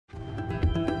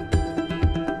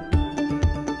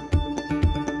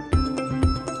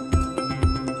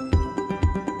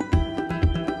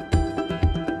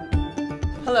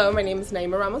Hello, my name is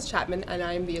Naima Ramos-Chapman, and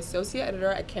I am the Associate Editor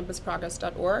at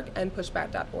campusprogress.org and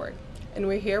pushback.org. And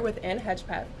we're here with Anne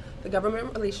Hedgepeth, the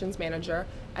Government Relations Manager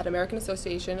at American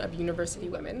Association of University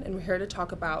Women, and we're here to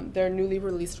talk about their newly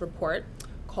released report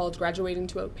called Graduating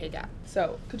to a Pay Gap.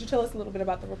 So, could you tell us a little bit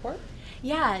about the report?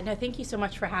 Yeah, no, thank you so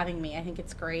much for having me. I think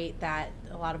it's great that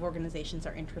a lot of organizations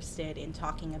are interested in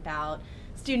talking about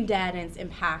student debt and its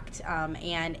impact,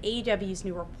 and AEW's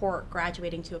new report,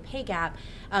 Graduating to a Pay Gap,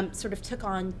 sort of took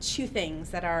on two things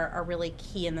that are really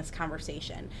key in this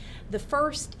conversation. The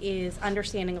first is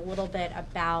understanding a little bit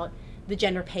about the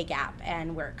gender pay gap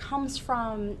and where it comes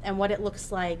from and what it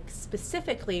looks like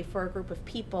specifically for a group of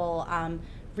people,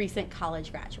 recent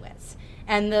college graduates.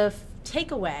 And the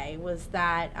takeaway was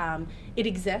that it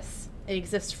exists. It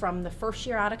exists from the first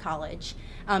year out of college.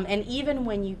 And even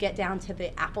when you get down to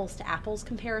the apples to apples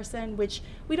comparison, which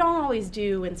we don't always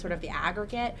do in sort of the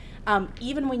aggregate,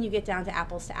 even when you get down to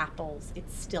apples,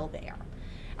 it's still there.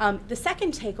 The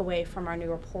second takeaway from our new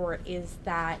report is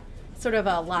that sort of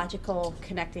a logical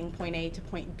connecting point A to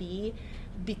point B,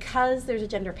 because there's a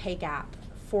gender pay gap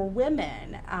for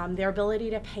women, their ability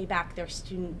to pay back their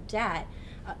student debt,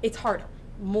 it's harder.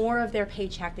 More of their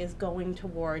paycheck is going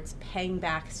towards paying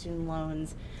back student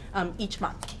loans each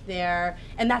month.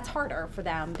 And that's harder for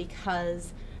them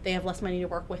because they have less money to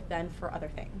work with than for other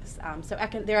things. So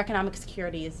their economic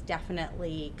security is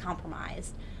definitely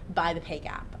compromised by the pay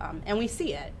gap. And we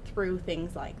see it through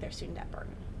things like their student debt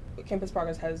burden. Campus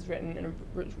Progress has written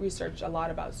and researched a lot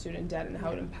about student debt and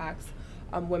how it impacts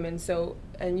women. So,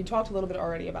 and you talked a little bit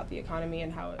already about the economy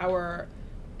and how our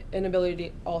inability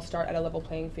to all start at a level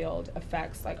playing field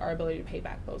affects like our ability to pay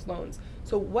back those loans.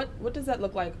 So what does that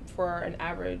look like for an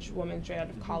average woman straight out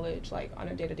of college, like on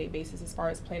a day-to-day basis as far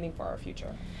as planning for our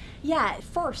future? Yeah,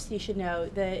 first you should know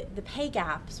the pay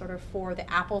gap sort of for the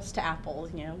apples to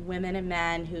apples, women and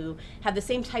men who have the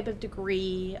same type of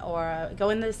degree or go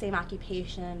into the same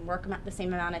occupation, work the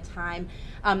same amount of time,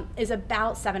 is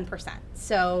about 7%.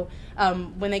 So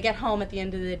when they get home at the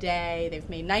end of the day, they've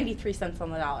made 93 cents on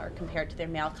the dollar compared to their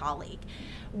male colleague.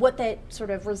 What that sort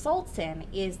of results in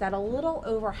is that a little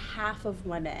over half of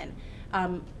women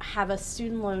have a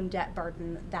student loan debt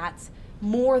burden that's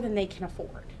more than they can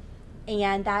afford.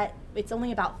 And that it's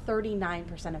only about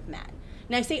 39% of men.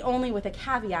 Now I say only with a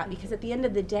caveat because at the end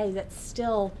of the day, that's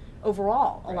still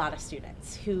overall a lot of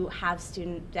students who have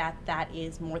student debt that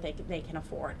is more than they can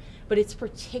afford. But it's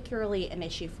particularly an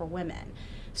issue for women.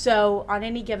 So on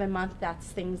any given month, that's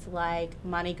things like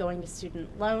money going to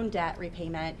student loan debt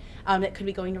repayment that could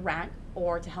be going to rent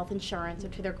or to health insurance or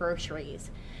to their groceries.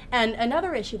 And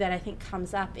another issue that I think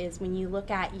comes up is when you look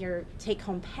at your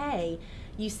take-home pay,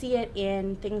 you see it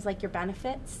in things like your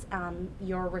benefits,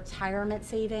 your retirement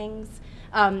savings,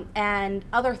 and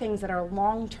other things that are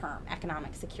long-term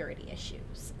economic security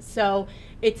issues. So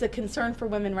it's a concern for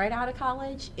women right out of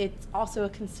college. It's also a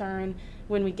concern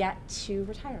when we get to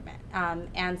retirement.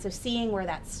 And so seeing where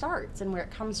that starts and where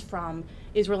it comes from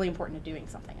is really important to doing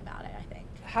something about it, I think.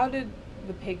 How did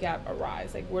the pay gap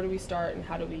arise? Like, where do we start and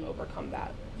how do we overcome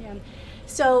that? Yeah.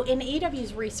 So in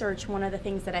AEW's research, one of the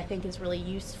things that I think is really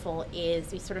useful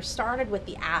is we sort of started with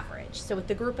the average. So with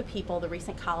the group of people, the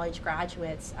recent college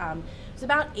graduates, it was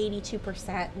about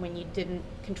 82% when you didn't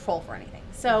control for anything.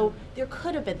 So there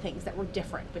could have been things that were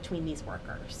different between these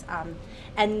workers.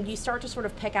 And you start to sort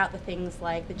of pick out the things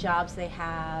like the jobs they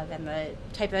have and the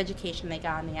type of education they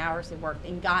got and the hours they worked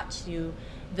and got to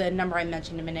the number I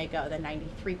mentioned a minute ago, the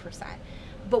 93%.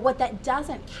 But what that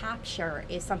doesn't capture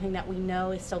is something that we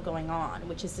know is still going on,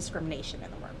 which is discrimination in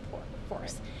the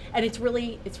workforce. And it's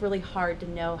really hard to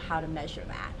know how to measure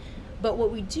that. But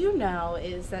what we do know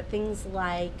is that things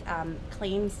like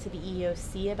claims to the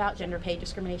EEOC about gender pay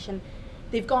discrimination,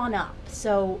 they've gone up.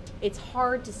 So it's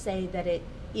hard to say that it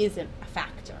isn't a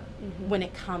factor when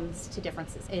it comes to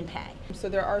differences in pay. So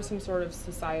there are some sort of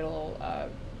societal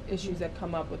issues that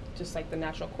come up with just like the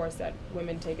natural course that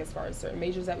women take as far as certain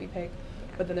majors that we pick.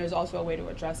 But then there's also a way to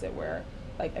address it where,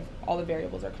 like, if all the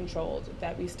variables are controlled,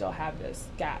 that we still have this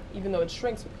gap, even though it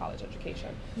shrinks with college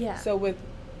education. Yeah. So with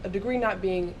a degree not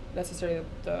being necessarily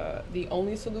the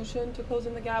only solution to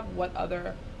closing the gap, what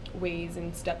other ways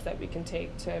and steps that we can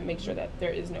take to make sure that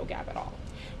there is no gap at all?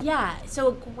 Yeah, so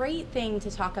a great thing to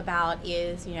talk about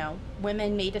is,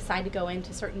 women may decide to go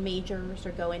into certain majors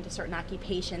or go into certain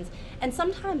occupations, and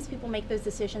sometimes people make those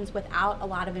decisions without a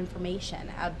lot of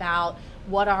information about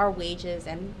what are wages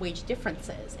and wage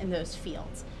differences in those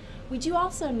fields. We do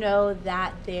also know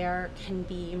that there can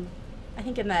be, I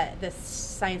think in the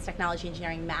science, technology,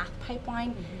 engineering, math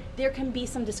pipeline, there can be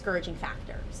some discouraging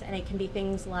factors, and it can be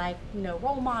things like no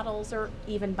role models or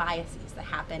even biases that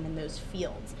happen in those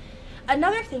fields.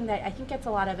 Another thing that I think gets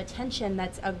a lot of attention,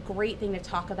 that's a great thing to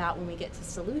talk about when we get to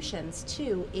solutions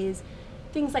too, is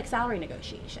things like salary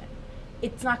negotiation.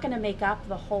 It's not going to make up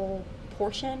the whole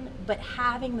portion, but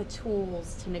having the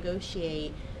tools to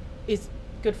negotiate is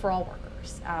good for all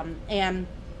workers. And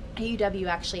AUW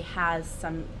actually has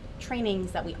some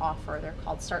trainings that we offer. They're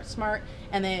called Start Smart,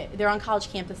 and they're on college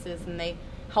campuses, and they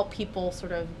help people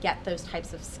sort of get those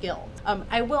types of skills.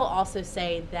 I will also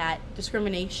say that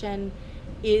discrimination,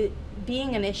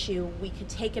 being an issue, we could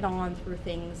take it on through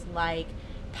things like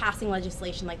passing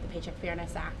legislation like the Paycheck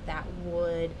Fairness Act that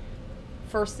would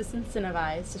first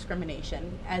disincentivize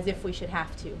discrimination, as if we should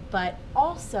have to, but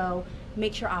also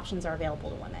make sure options are available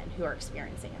to women who are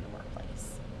experiencing in the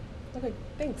workplace. Okay,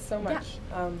 thanks so much.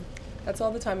 Yeah. That's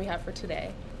all the time we have for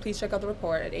today. Please check out the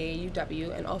report at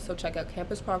AAUW, and also check out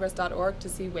campusprogress.org to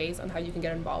see ways on how you can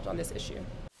get involved on this issue.